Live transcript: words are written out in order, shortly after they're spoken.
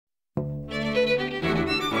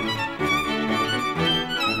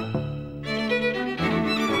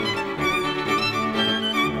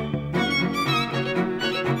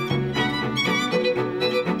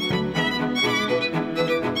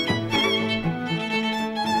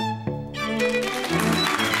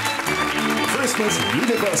Christmas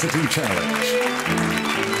University Challenge.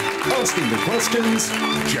 Asking the questions,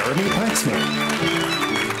 Jeremy Paxman.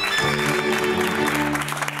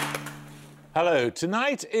 Hello,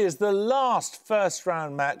 tonight is the last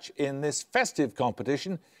first-round match in this festive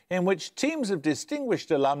competition in which teams of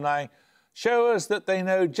distinguished alumni show us that they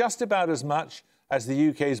know just about as much as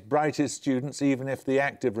the UK's brightest students, even if the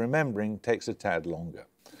act of remembering takes a tad longer.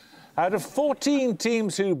 Out of 14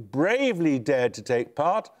 teams who bravely dared to take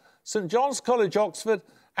part, St John's College, Oxford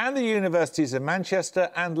and the universities of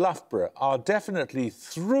Manchester and Loughborough are definitely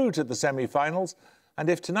through to the semi-finals, and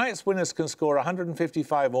if tonight's winners can score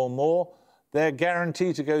 155 or more, they're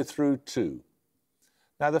guaranteed to go through too.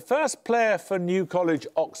 Now, the first player for New College,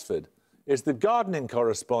 Oxford, is the gardening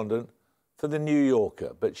correspondent for The New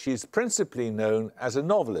Yorker, but she's principally known as a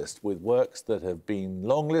novelist with works that have been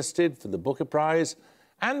longlisted for the Booker Prize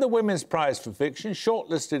and the Women's Prize for Fiction,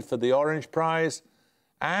 shortlisted for the Orange Prize,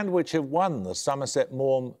 and which have won the Somerset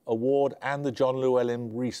Maugham Award and the John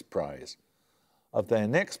Llewellyn Rhys Prize. Of their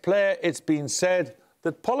next player, it's been said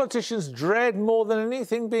that politicians dread more than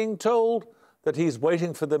anything being told that he's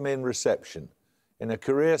waiting for them in reception. In a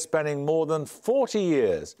career spanning more than 40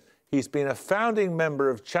 years, he's been a founding member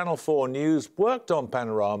of Channel 4 News, worked on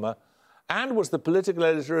Panorama, and was the political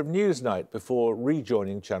editor of Newsnight before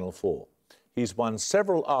rejoining Channel 4. He's won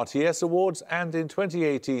several RTS awards, and in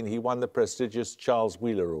 2018 he won the prestigious Charles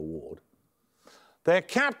Wheeler Award. Their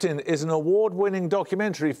captain is an award-winning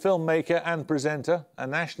documentary filmmaker and presenter, a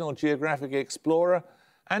National Geographic explorer,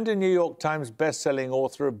 and a New York Times best-selling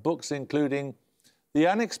author of books including The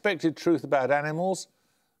Unexpected Truth About Animals,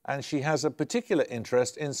 and she has a particular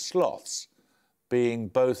interest in sloths, being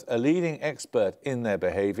both a leading expert in their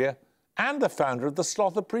behaviour and the founder of the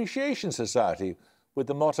Sloth Appreciation Society, with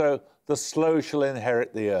the motto, "The slow shall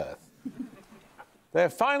inherit the earth." Their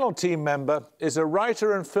final team member is a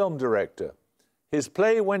writer and film director. His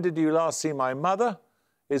play, When Did You Last See My Mother?,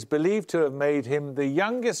 is believed to have made him the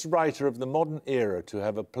youngest writer of the modern era to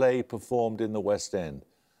have a play performed in the West End.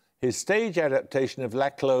 His stage adaptation of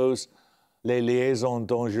Laclos' Les Liaisons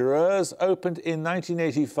Dangereuses opened in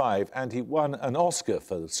 1985, and he won an Oscar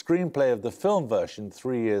for the screenplay of the film version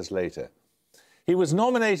 3 years later. He was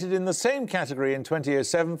nominated in the same category in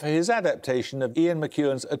 2007 for his adaptation of Ian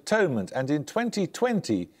McEwan's Atonement, and in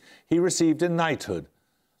 2020 he received a knighthood.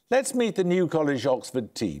 Let's meet the New College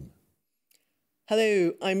Oxford team.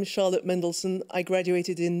 Hello, I'm Charlotte Mendelsohn. I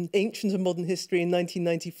graduated in Ancient and Modern History in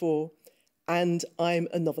 1994, and I'm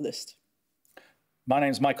a novelist. My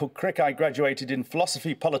name's Michael Crick. I graduated in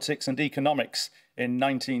Philosophy, Politics and Economics in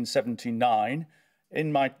 1979.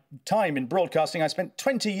 In my time in broadcasting, I spent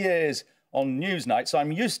 20 years on Newsnight, so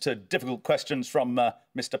I'm used to difficult questions from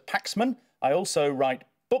Mr. Paxman. I also write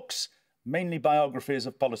books, mainly biographies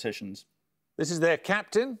of politicians. This is their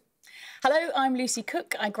captain. Hello, I'm Lucy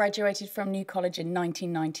Cook. I graduated from New College in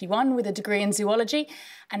 1991 with a degree in zoology,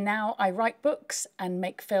 and now I write books and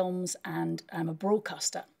make films, and I'm a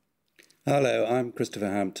broadcaster. Hello, I'm Christopher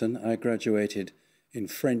Hampton. I graduated in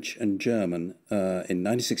French and German in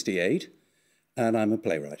 1968, and I'm a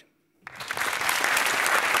playwright.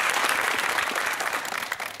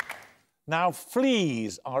 Now,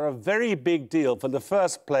 fleas are a very big deal for the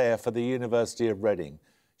first player for the University of Reading.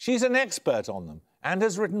 She's an expert on them and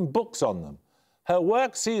has written books on them. Her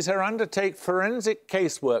work sees her undertake forensic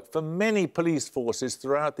casework for many police forces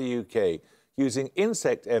throughout the UK, using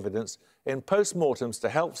insect evidence in post-mortems to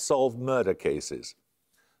help solve murder cases.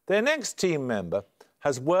 Their next team member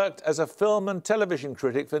has worked as a film and television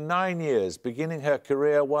critic for 9 years, beginning her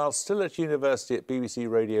career while still at university at BBC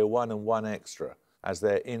Radio 1 and 1 Extra as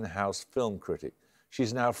their in-house film critic.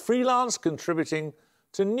 She's now freelance, contributing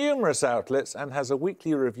to numerous outlets, and has a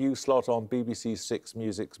weekly review slot on BBC Six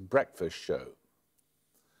Music's Breakfast Show.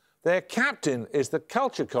 Their captain is the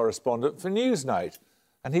culture correspondent for Newsnight,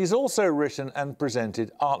 and he's also written and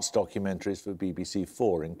presented arts documentaries for BBC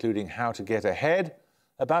 4, including How to Get Ahead,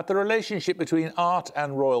 about the relationship between art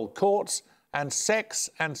and royal courts, and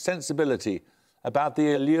Sex and Sensibility, about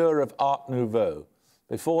the allure of Art Nouveau.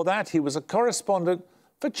 Before that, he was a correspondent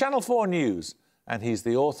for Channel 4 News, and he's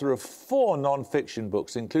the author of 4 non-fiction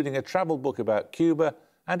books, including a travel book about Cuba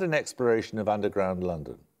and an exploration of underground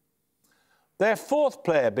London. Their fourth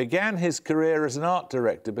player began his career as an art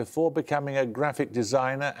director before becoming a graphic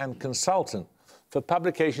designer and consultant for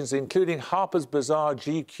publications including Harper's Bazaar,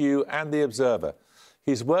 GQ and The Observer.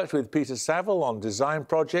 He's worked with Peter Saville on design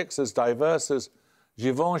projects as diverse as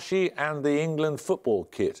Givenchy and the England football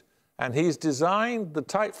kit, and he's designed the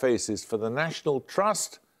typefaces for the National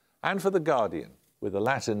Trust and for The Guardian, with the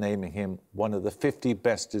latter naming him one of the 50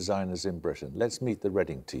 best designers in Britain. Let's meet the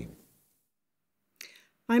Reading team.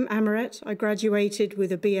 I'm Amaret. I graduated with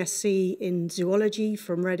a BSc in zoology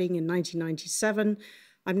from Reading in 1997.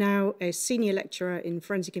 I'm now a senior lecturer in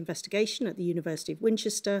forensic investigation at the University of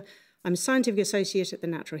Winchester. I'm a scientific associate at the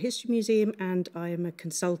Natural History Museum, and I am a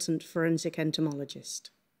consultant forensic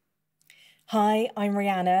entomologist. Hi, I'm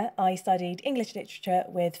Rihanna. I studied English literature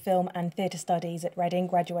with film and theatre studies at Reading,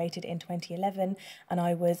 graduated in 2011, and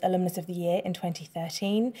I was Alumnus of the Year in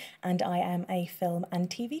 2013, and I am a film and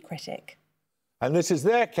TV critic. And this is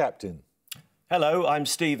their captain. Hello, I'm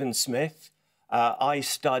Stephen Smith. I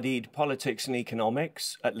studied politics and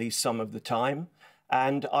economics, at least some of the time,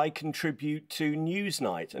 and I contribute to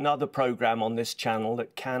Newsnight, another programme on this channel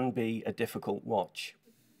that can be a difficult watch.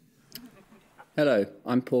 Hello,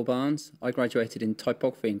 I'm Paul Barnes. I graduated in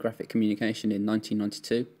typography and graphic communication in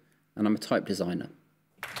 1992, and I'm a type designer.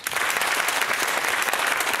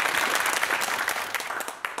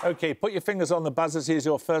 OK, put your fingers on the buzzers. Here's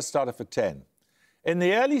your first starter for 10. In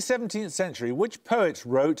the early 17th century, which poet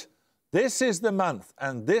wrote, "This is the month,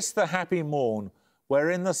 and this the happy morn,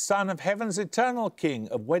 wherein the Son of Heaven's eternal King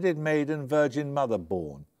of wedded maid and virgin mother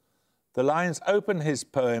born"? The lines open his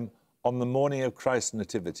poem on the morning of Christ's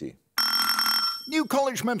nativity. New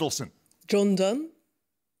College Mendelssohn. John Donne.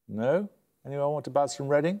 No? Anyone want to buzz from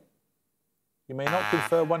Reading? You may not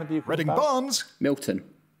confer, one of you can Reading buzz. Barnes. Milton.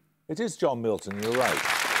 It is John Milton, you're right.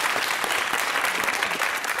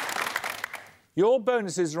 Your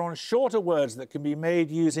bonuses are on shorter words that can be made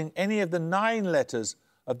using any of the 9 letters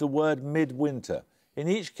of the word midwinter. In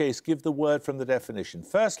each case, give the word from the definition.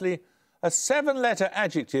 Firstly, a 7-letter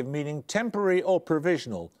adjective meaning temporary or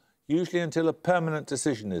provisional, usually until a permanent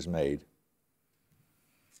decision is made.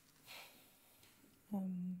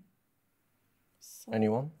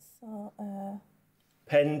 Anyone?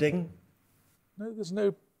 Pending? No, there's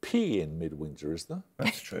no P in midwinter, is there?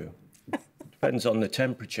 That's true. Depends on the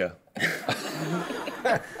temperature.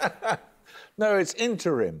 No, it's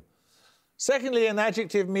interim. Secondly, an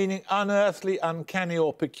adjective meaning unearthly, uncanny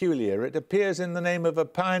or peculiar. It appears in the name of a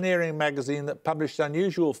pioneering magazine that published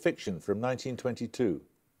unusual fiction from 1922.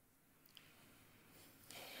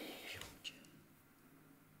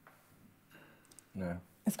 No.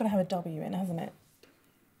 It's got to have a W in, hasn't it?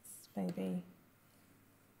 It's maybe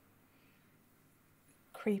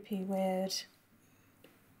creepy, weird.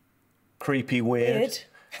 Creepy, weird.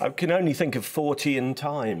 I can only think of 40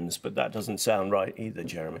 Times, but that doesn't sound right either,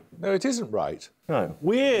 Jeremy. No, it isn't right. No.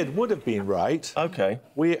 Weird would have been right. OK.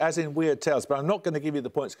 As in Weird Tales, but I'm not going to give you the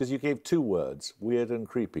points because you gave 2 words, weird and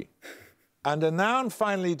creepy. And a noun,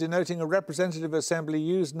 finally, denoting a representative assembly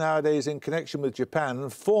used nowadays in connection with Japan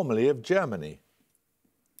and formerly of Germany.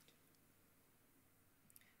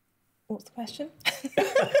 What's the question?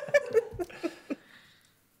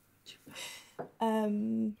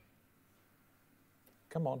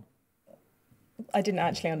 Come on. I didn't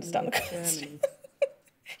actually understand the question.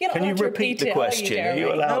 Can you repeat the question? Are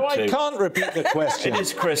you allowed to? No, I to? can't repeat the question. It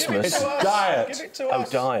is Christmas. It's diet. Give it to us.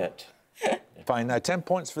 Oh, diet. Fine, now 10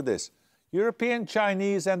 points for this. European,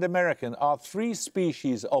 Chinese and American are 3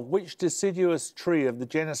 species of which deciduous tree of the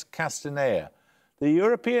genus Castanea? The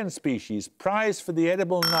European species, prized for the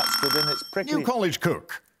edible nuts within its prickly... New College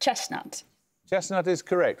Cook. Chestnut. Chestnut is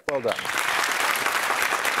correct. Well done.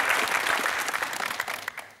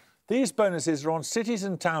 These bonuses are on cities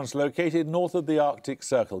and towns located north of the Arctic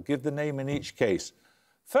Circle. Give the name in each case.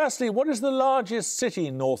 Firstly, what is the largest city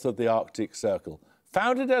north of the Arctic Circle?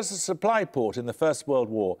 Founded as a supply port in the First World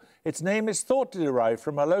War, its name is thought to derive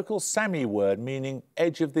from a local Sami word meaning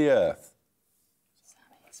edge of the earth.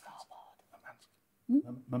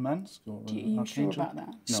 Murmansk? Or Are you sure about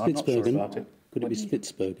that? No, I'm not sure about it. Could it be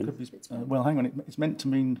Spitsbergen? Could be, well, hang on. It's meant to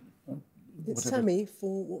mean... It's Sami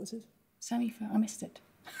for, what was it? Sami for, I missed it.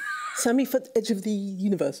 Sami for edge of the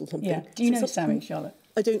universe or something. Yeah. Do you know Sami, Charlotte?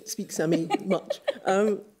 I don't speak Sami much.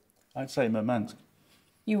 I'd say Murmansk.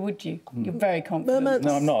 You would, you? You're very confident. Murmansk.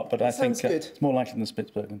 No, I'm not, but I think good. it's more likely than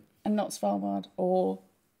Spitsbergen. And not Svalbard or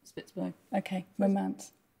Spitsbergen. OK,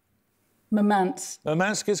 Murmansk. Murmansk.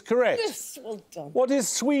 Murmansk is correct. Yes, well done. What is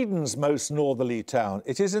Sweden's most northerly town?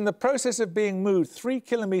 It is in the process of being moved 3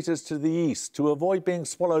 kilometres to the east to avoid being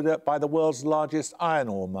swallowed up by the world's largest iron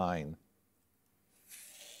ore mine.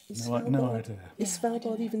 No idea. Is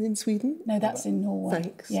Svalbard even in Sweden? No, that's in Norway.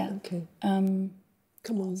 Thanks. Yeah. OK.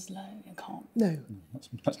 Come on. Slow. You can't. No.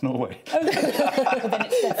 That's Norway. Well, then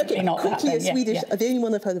it's definitely not quickly, that. a Swedish... The only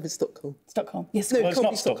one I've heard of is Stockholm. Stockholm. Yes, no, Well, it's can't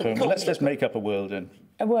not be Stockholm. Well, let's make up a word then.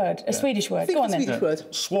 A word. A Swedish word. Think Go of on a then. Swedish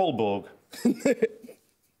word. Svalbard.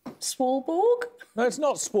 Svalbard? No, it's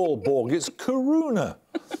not Svalbard, it's Kiruna.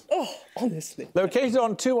 Oh, honestly. Located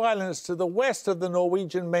on 2 islands to the west of the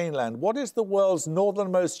Norwegian mainland, what is the world's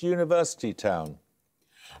northernmost university town?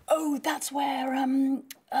 Oh, that's where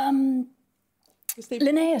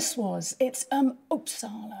Linnaeus was. It's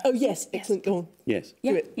Uppsala. Oh, yes, excellent. Go on. Yes.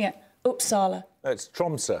 Yeah, Do it. yeah. Uppsala. It's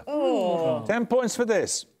Tromsø. Oh. 10 points for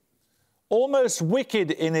this. Almost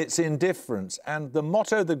wicked in its indifference, and the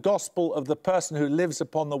motto, the gospel of the person who lives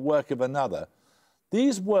upon the work of another.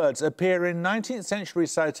 These words appear in 19th century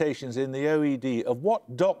citations in the OED of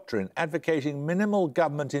what doctrine advocating minimal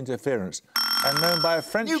government interference and known by a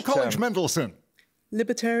French New College term... Mendelssohn.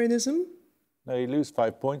 Libertarianism? No, you lose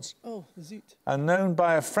 5 points. Oh, zoot. And known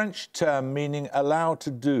by a French term meaning allow to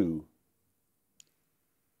do.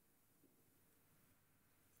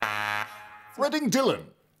 Reading Dillon.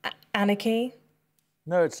 Anarchy.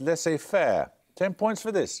 No, it's laissez-faire. 10 points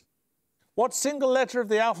for this. What single letter of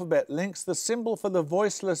the alphabet links the symbol for the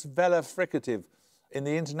voiceless velar fricative in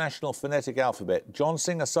the International Phonetic Alphabet, John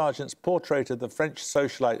Singer Sargent's portrait of the French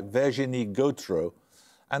socialite Virginie Gautreau,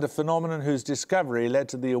 and a phenomenon whose discovery led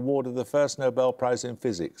to the award of the first Nobel Prize in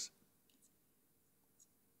Physics?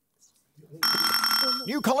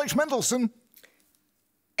 New College Mendelssohn.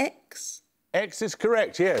 X. X is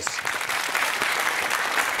correct, yes.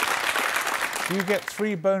 You get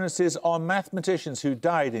 3 bonuses on mathematicians who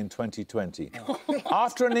died in 2020.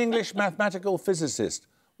 After an English mathematical physicist,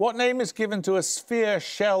 what name is given to a sphere,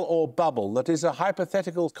 shell or bubble that is a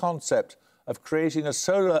hypothetical concept of creating a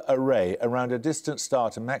solar array around a distant star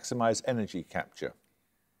to maximise energy capture?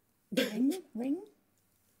 Ring?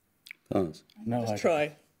 Pass. No, Let's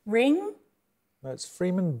try. Ring? That's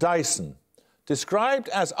Freeman Dyson. Described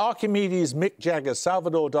as Archimedes, Mick Jagger,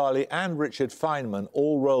 Salvador Dali and Richard Feynman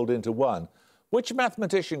all rolled into one, which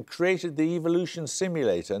mathematician created the evolution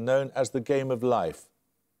simulator known as the Game of Life?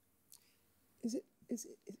 Could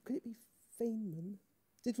it be Feynman?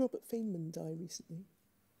 Did Robert Feynman die recently?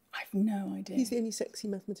 I've no idea. He's the only sexy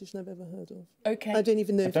mathematician I've ever heard of. OK. I don't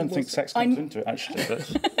even know I if don't he think was. sex comes into it, actually.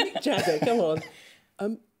 But... Jagger, come on.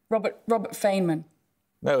 Robert Feynman.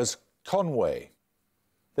 No, it was Conway.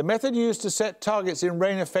 The method used to set targets in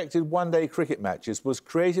rain-affected one-day cricket matches was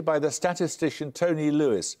created by the statistician Tony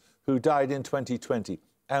Lewis, who died in 2020.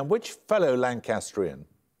 And which fellow Lancastrian?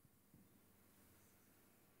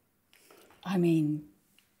 I mean,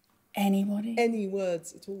 anybody? Any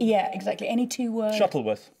words at all? Yeah, exactly. Any 2 words?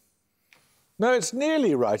 Shuttleworth. No, it's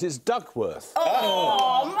nearly right. It's Duckworth.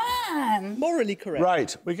 Oh, man! Morally correct.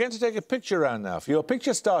 Right, we're going to take a picture round now. For your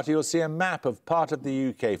picture starter, you'll see a map of part of the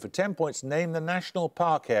UK. For 10 points, name the national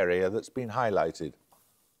park area that's been highlighted.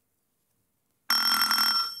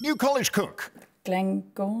 New College Cook.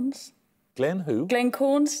 Glencorns? Glen who?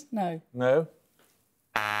 Glencorns? No. No.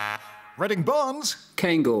 Reading Barnes.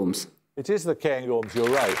 Cairngorms. It is the Cairngorms, you're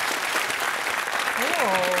right.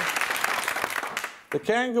 Oh. The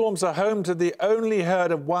Cairngorms are home to the only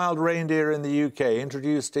herd of wild reindeer in the UK,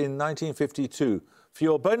 introduced in 1952. For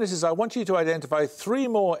your bonuses, I want you to identify 3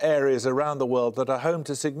 more areas around the world that are home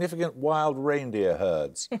to significant wild reindeer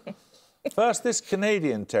herds. First, this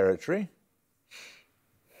Canadian territory.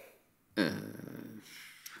 Any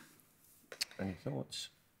thoughts?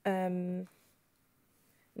 No,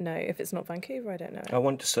 if it's not Vancouver, I don't know. I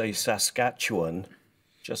want to say Saskatchewan,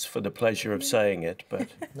 just for the pleasure of saying it, but...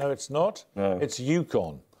 No, it's not. No. It's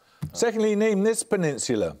Yukon. Secondly, name this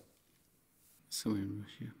peninsula. Somewhere in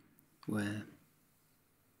Russia. Where?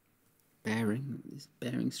 Bering? Is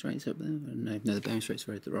Bering Strait's up there? No, the Bering Strait's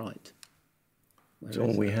are at the right. That's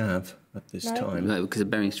all we have at this time. No, because the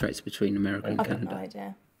Bering Strait's between America and I've got Canada. no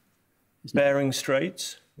idea. Bering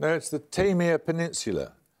Straits? No, it's the Taimyr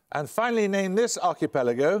Peninsula. And finally, name this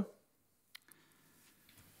archipelago.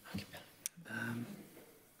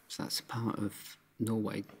 So that's part of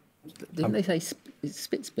Norway. Didn't they say it's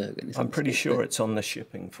Spitsbergen? I'm pretty sure it's on the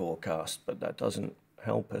shipping forecast, but that doesn't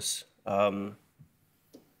help us. What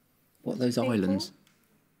are those islands?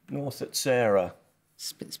 North at Sarah.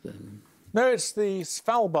 Spitsbergen. No, it's the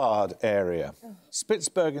Svalbard area.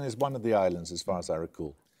 Spitsbergen is one of the islands, as far as I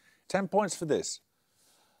recall. 10 points for this.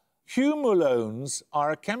 Humulones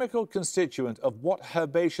are a chemical constituent of what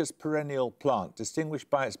herbaceous perennial plant, distinguished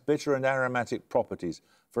by its bitter and aromatic properties?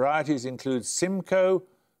 Varieties include Simcoe,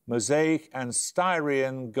 Mosaic and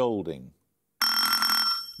Styrian Golding.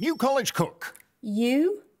 New College Cook.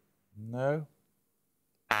 You? No.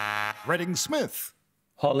 Reading Smith.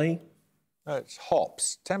 Holly? No, it's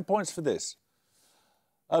hops. 10 points for this.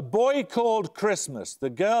 A Boy Called Christmas, The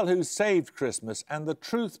Girl Who Saved Christmas and The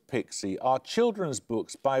Truth Pixie are children's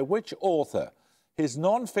books by which author? His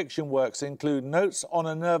non-fiction works include Notes on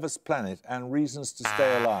a Nervous Planet and Reasons to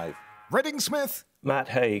Stay Alive. Reading Smith. Matt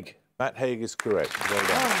Haig. Matt Haig is correct. Well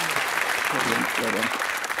done.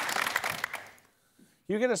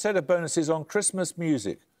 You get a set of bonuses on Christmas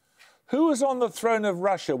music. Who was on the throne of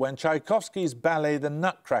Russia when Tchaikovsky's ballet The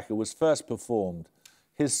Nutcracker was first performed?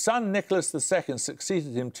 His son Nicholas II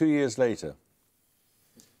succeeded him 2 years later.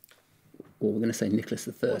 Well, we're going to say Nicholas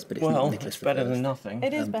I, but it's well, not Nicholas it's better I. than nothing.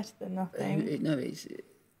 It is better than nothing. No, it's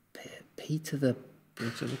Peter the...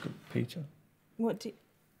 Peter, look at Peter. What do you...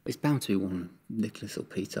 It's bound to be one Nicholas or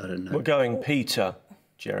Peter, I don't know. We're going Peter,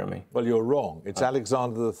 Jeremy. Well, you're wrong. It's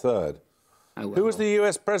Alexander III. Oh, well. Who was the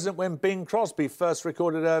US president when Bing Crosby first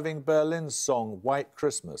recorded Irving Berlin's song White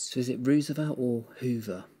Christmas? So is it Roosevelt or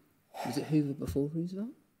Hoover? Was it Hoover before Roosevelt?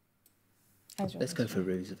 Let's go for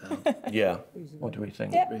Roosevelt. Yeah. What do we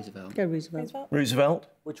think? Yep. Roosevelt. Go Roosevelt. Roosevelt?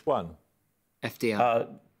 Which one? FDR.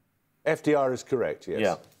 FDR is correct, yes.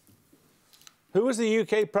 Yeah. Who was the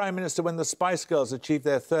UK Prime Minister when the Spice Girls achieved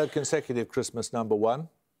their third consecutive Christmas #1?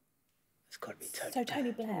 It's got to be Tony. So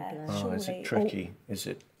Tony Blair, Oh, surely. is it tricky? Is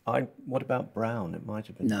it? What about Brown? It might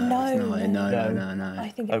have been. No, No. it's not. No. I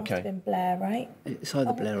think it must have been Blair, right? It's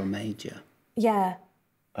either Blair or Major. Yeah.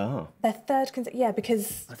 Oh. Their third yeah,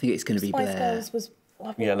 because I think it's going to be Spice Blair. Girls was...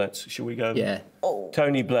 Yeah, shall we go? Yeah.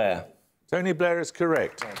 Tony Blair. Tony Blair is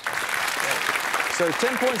correct. So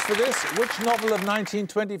 10 points for this. Which novel of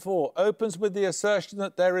 1924 opens with the assertion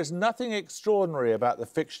that there is nothing extraordinary about the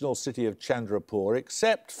fictional city of Chandrapur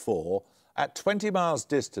except for, at 20 miles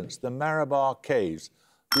distance, the Marabar Caves?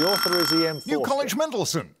 The author is E.M. Forster. New College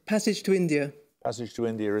Mendelssohn. Passage to India. Passage to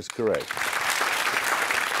India is correct.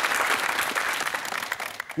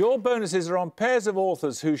 Your bonuses are on pairs of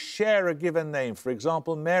authors who share a given name. For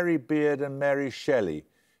example, Mary Beard and Mary Shelley.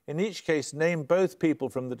 In each case, name both people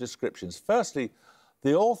from the descriptions. Firstly,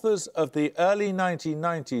 the authors of the early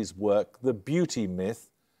 1990s work, The Beauty Myth,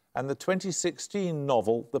 and the 2016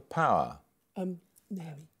 novel, The Power. Naomi.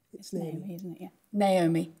 It's Naomi. Naomi, isn't it? Yeah.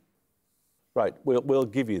 Naomi. Right, we'll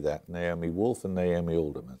give you that, Naomi Wolf and Naomi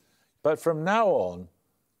Alderman. But from now on,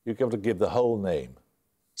 you've got to give the whole name.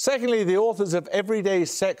 Secondly, the authors of Everyday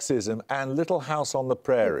Sexism and Little House on the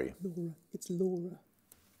Prairie. Laura. It's Laura.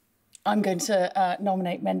 I'm going to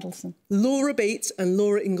nominate Mendelssohn. Laura Bates and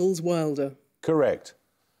Laura Ingalls Wilder. Correct.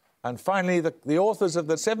 And finally, the authors of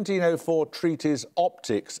the 1704 treatise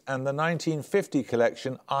Optics and the 1950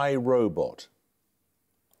 collection I, Robot.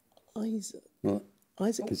 Isaac. Well,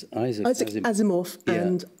 Isaac. it's Isaac Asimov Yeah.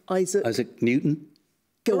 and Isaac Newton.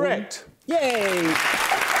 Go on. Correct. Yay!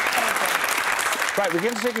 Right, we're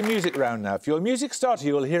going to take a music round now. For your music starter,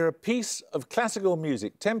 you'll hear a piece of classical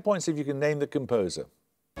music. 10 points if you can name the composer.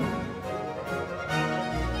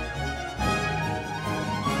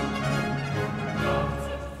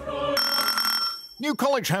 New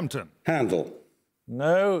College Hampton. Handel.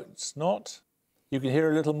 No, it's not. You can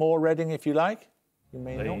hear a little more Reading if you like. You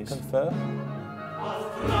may not confer.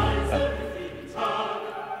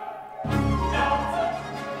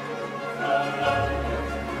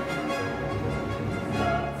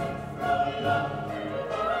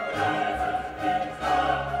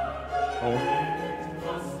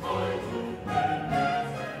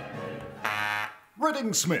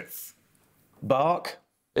 Reading Smith. Bach.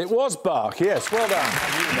 It was Bach, yes, well done.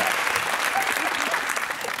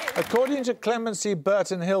 According to Clemency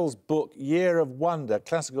Burton Hill's book, Year of Wonder,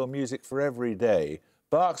 Classical Music for Every Day,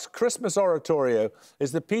 Bach's Christmas Oratorio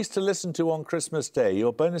is the piece to listen to on Christmas Day.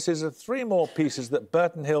 Your bonuses are 3 more pieces that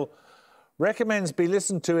Burton Hill recommends be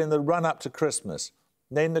listened to in the run-up to Christmas.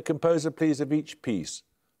 Name the composer, please, of each piece.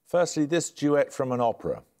 Firstly, this duet from an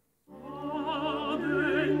opera.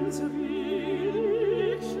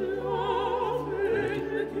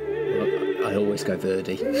 I always go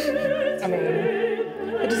Verdi. I mean...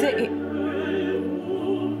 But is it...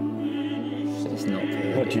 It's not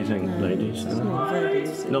Verdi. What do you think, ladies? It's not Verdi,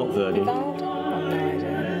 is it? Not Verdi. Vivaldi? Oh, no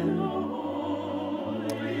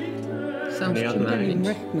idea. Sounds Any other I don't even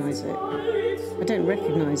Germanic. recognise it. I don't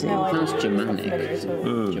recognise it. No, I Sounds don't. Germanic. Not familiar at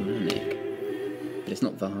all. Germanic. But it's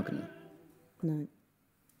not Wagner. No.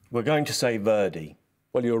 We're going to say Verdi.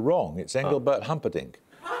 Well, you're wrong. It's Engelbert Humperdinck.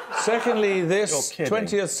 Secondly, this You're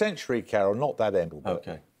kidding. 20th century carol, not that Engelbert.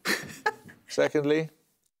 Okay. Secondly,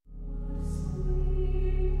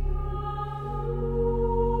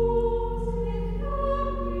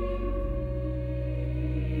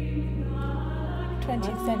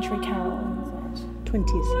 20th century carol.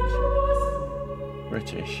 20th century.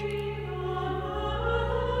 British. I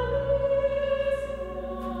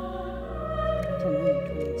don't know,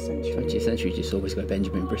 20th century. 20th century just always go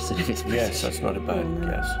Benjamin Britten if it's British. Yes, that's not a bad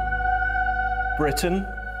guess. Britain.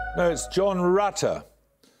 no, it's John Rutter.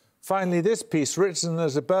 Finally, this piece written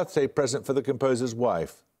as a birthday present for the composer's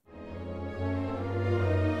wife.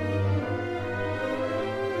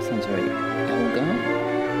 Sounds very Elgar.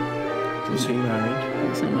 Was he married?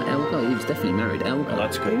 Something like Elgar. He was definitely married. Elgar. Oh,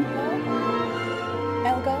 that's good.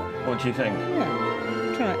 Elgar? What do you think?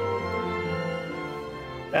 Yeah, try it.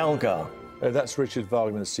 Elgar. Oh, that's Richard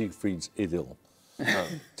Wagner's Siegfried's Idyll.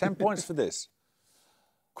 10 points for this.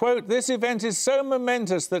 Quote, this event is so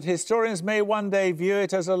momentous that historians may one day view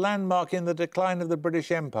it as a landmark in the decline of the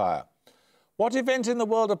British Empire. What event in the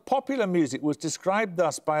world of popular music was described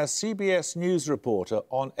thus by a CBS News reporter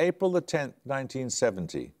on April the 10th,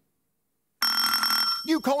 1970?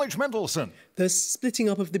 New College Mendelssohn. The splitting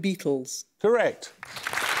up of the Beatles. Correct.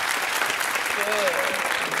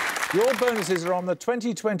 Your bonuses are on the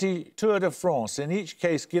 2020 Tour de France. In each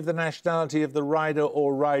case, give the nationality of the rider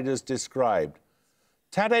or riders described.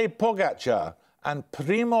 Tadej Pogačar and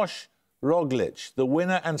Primož Roglič, the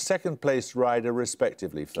winner and second-place rider,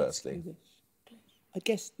 respectively, firstly. I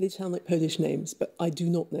guess they sound like Polish names, but I do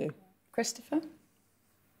not know. Christopher?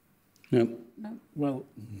 No. No. Well,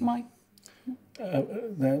 Mike?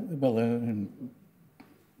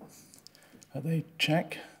 are they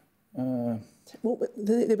Czech? What,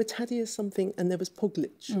 there were Tadej something and there was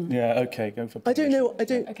Poglic. Yeah, OK, go for Polish. I don't know. I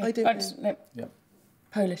don't No. Yeah.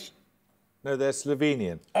 Polish. No, they're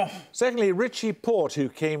Slovenian. Secondly, Richie Port, who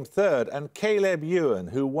came third, and Caleb Ewan,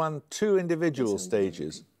 who won 2 individual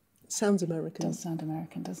stages. Sounds American. Does sound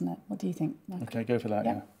American, doesn't it? What do you think, Mike? OK, go for that,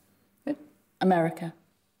 yeah. Good. America.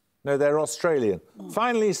 No, they're Australian.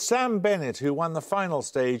 Finally, Sam Bennett, who won the final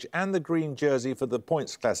stage and the green jersey for the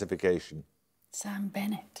points classification. Sam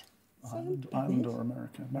Bennett. Ireland or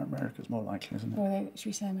America? America's more likely, isn't it? Or should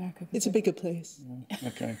we say America? It's a bigger place.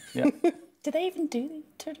 OK, yeah. Do they even do the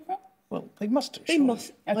Tour de France? Well, they must do. They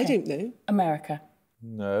must. I don't know. America.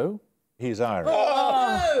 No, he's Irish.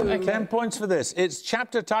 Oh! 10 points for this. Its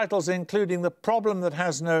chapter titles including The Problem That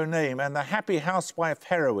Has No Name and The Happy Housewife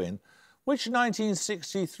Heroine, which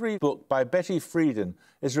 1963 book by Betty Friedan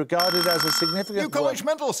is regarded as a significant New College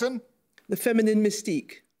Mendelssohn. The Feminine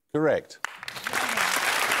Mystique. Correct.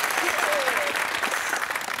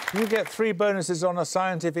 You get 3 bonuses on a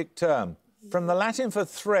scientific term. From the Latin for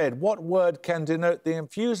thread, what word can denote the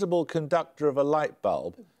infusible conductor of a light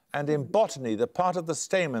bulb, and in botany, the part of the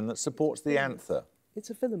stamen that supports the anther? It's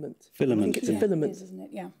a filament. Filament. I think it's a filament. It is, isn't it?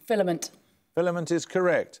 Yeah. Filament. Filament is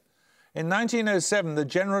correct. In 1907, the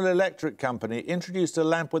General Electric Company introduced a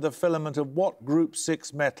lamp with a filament of what Group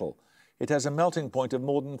 6 metal? It has a melting point of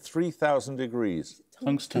more than 3,000 degrees.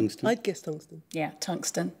 Tungsten. I'd guess tungsten. Yeah,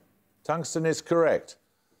 tungsten. Tungsten is correct.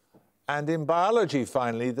 And in biology,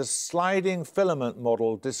 finally, the sliding filament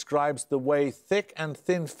model describes the way thick and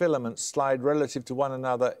thin filaments slide relative to one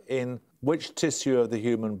another in which tissue of the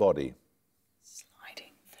human body?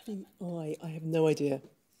 Sliding filament. I have no idea.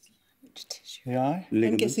 Which tissue? The eye?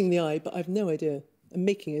 I'm guessing the eye, but I have no idea. I'm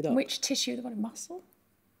making it up. Which tissue of the body? Muscle?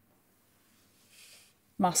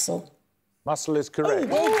 Muscle. Muscle is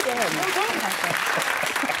correct.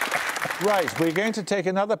 Right, we're going to take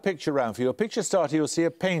another picture round. For your picture starter, you'll see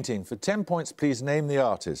a painting. For 10 points, please name the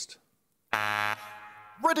artist.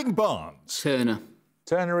 Reading Barnes. Turner.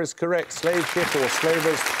 Turner is correct. Slave ship or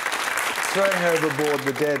slavers throwing overboard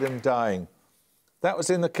the dead and dying. That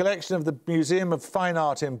was in the collection of the Museum of Fine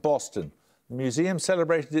Art in Boston. The museum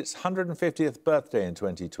celebrated its 150th birthday in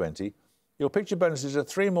 2020. Your picture bonuses are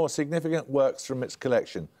 3 more significant works from its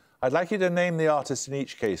collection. I'd like you to name the artist in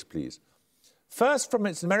each case, please. First, from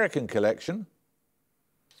its American collection.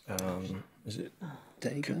 Is it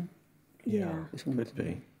Degas? Yeah. This one could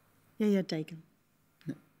be. Yeah, Degas.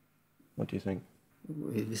 What do you think?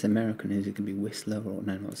 If it's American, is it going to be Whistler or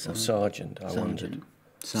no, not Or Sargent, I wondered.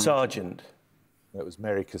 Sargent. Sargent. That was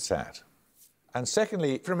Mary Cassatt. And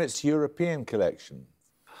secondly, from its European collection.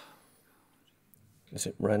 Is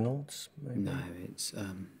it Reynolds? Maybe? No, it's...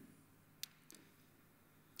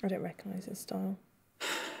 I don't recognise his style.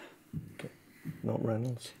 Okay. Not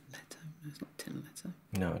Reynolds? Leto? No, it's not Tim Leto.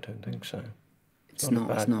 No, I don't think so. It's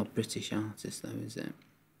not a British artist, though, is it?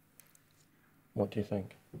 What do you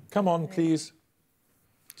think? Come on, please.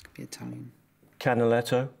 It's going to be Italian.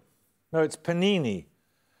 Canaletto? No, it's Panini.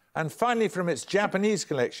 And finally, from its Japanese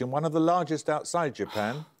collection, one of the largest outside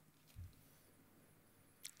Japan.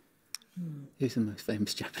 Who's the most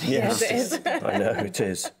famous Japanese Yes, artist? it is. I know, it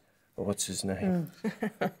is. But what's his name?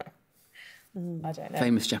 I don't know.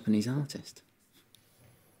 Famous Japanese artist.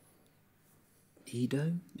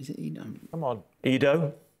 Edo? Is it Edo? Come on.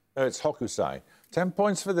 Edo? No, it's Hokusai. 10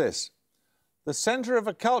 points for this. The centre of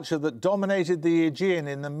a culture that dominated the Aegean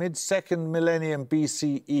in the mid-2nd millennium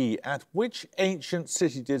BCE. At which ancient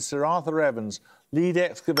city did Sir Arthur Evans lead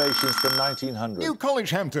excavations from 1900? New College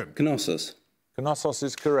Hampton. Knossos. Knossos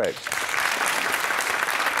is correct.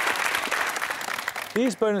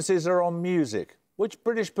 These bonuses are on music. Which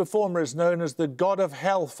British performer is known as the God of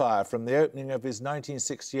Hellfire from the opening of his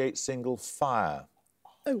 1968 single Fire?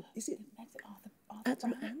 Oh, is it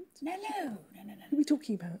Adam Ant? No. Who are we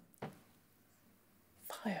talking about?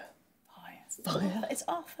 Fire. Fire. It's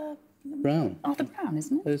Arthur Brown. Arthur Brown,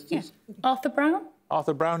 isn't There's it? Yeah. just- Arthur Brown?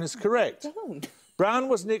 Arthur Brown is correct. Done. Brown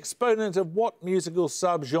was an exponent of what musical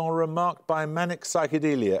subgenre marked by manic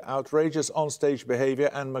psychedelia, outrageous onstage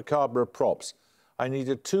behaviour and macabre props? I need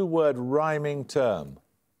a two-word rhyming term.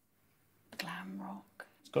 Glam rock.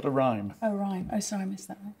 It's got a rhyme. Oh, rhyme. Oh, sorry, I missed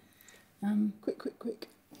that one. Quick.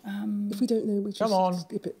 If we don't know, we just Come on.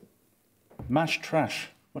 skip it. Mash trash.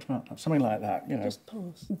 What about that? Something like that, you know. Just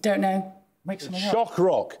pass. Don't know. Make something up. Shock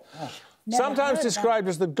rock. Never Sometimes heard described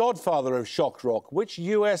as the godfather of shock rock, which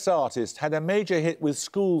US artist had a major hit with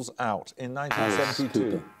Schools Out in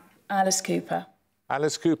 1972? Alice Cooper.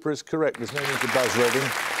 Alice Cooper is correct. There's no need to buzz, Reading.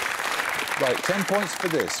 Right, 10 points for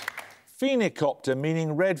this. Phenicopter,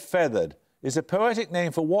 meaning red-feathered, is a poetic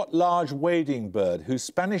name for what large wading bird whose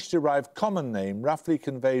Spanish-derived common name roughly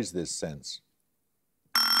conveys this sense?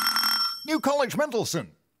 New College Mendelssohn.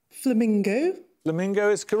 Flamingo. Flamingo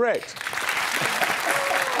is correct.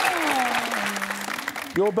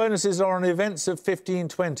 Your bonuses are on events of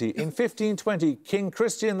 1520. In 1520, King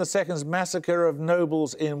Christian II's massacre of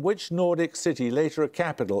nobles in which Nordic city, later a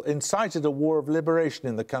capital, incited a war of liberation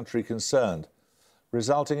in the country concerned,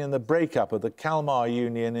 resulting in the breakup of the Kalmar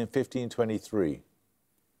Union in 1523?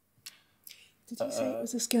 Did you say it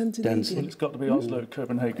was a Scandinavian? Well, it's got to be Oslo,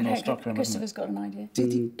 Copenhagen or Stockholm, hasn't Christopher's got an idea.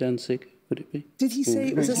 Danzig, would it be? Did he say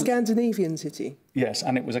it was a Scandinavian city? it? Yes,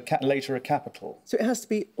 and it was later a capital. So it has to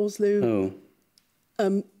be Oslo. Oh.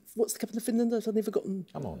 What's the capital of Finland? I've suddenly forgotten.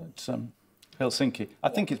 Come on. It's Helsinki. I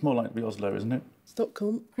think it's more likely to be Oslo, isn't it?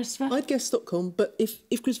 Stockholm. Christopher? I'd guess Stockholm, but if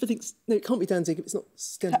Christopher thinks... No, it can't be Danzig if it's not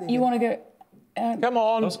Scandinavian. You want to go... Come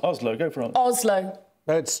on. Oslo, go for it. Oslo.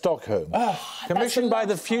 No, it's Stockholm. Commissioned by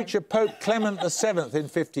the future Pope Clement VII in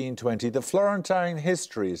 1520, the Florentine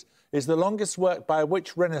Histories is the longest work by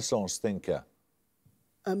which Renaissance thinker?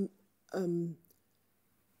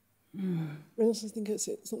 Renaissance thinker, it's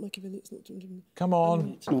not Machiavelli, it's not... Come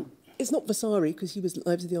on. It's not Vasari, because he was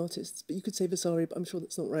Lives of the Artists, but you could say Vasari, but I'm sure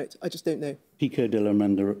that's not right. I just don't know. Pico della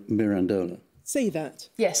Mirandola. Say that.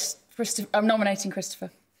 Yes, I'm nominating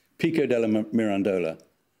Christopher. Pico della Mirandola.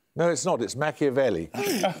 No, it's not. It's Machiavelli.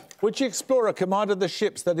 Which explorer commanded the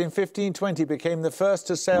ships that in 1520 became the first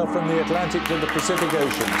to sail from the Atlantic to the Pacific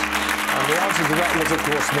Oceans? And the answer to that was, of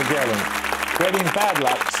course, Magellan. Getting bad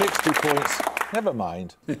luck, 60 points. Never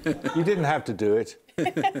mind. You didn't have to do it.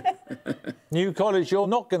 New College, you're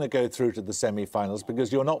not going to go through to the semi-finals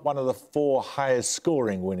because you're not one of the 4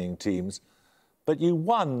 highest-scoring winning teams. But you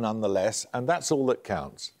won nonetheless, and that's all that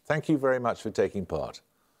counts. Thank you very much for taking part.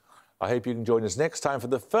 I hope you can join us next time for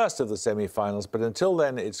the first of the semi-finals, but until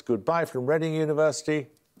then, it's goodbye from Reading University.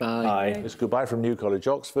 Bye. Bye. It's goodbye from New College,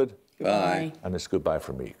 Oxford. Bye. And it's goodbye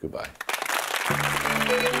from me. Goodbye.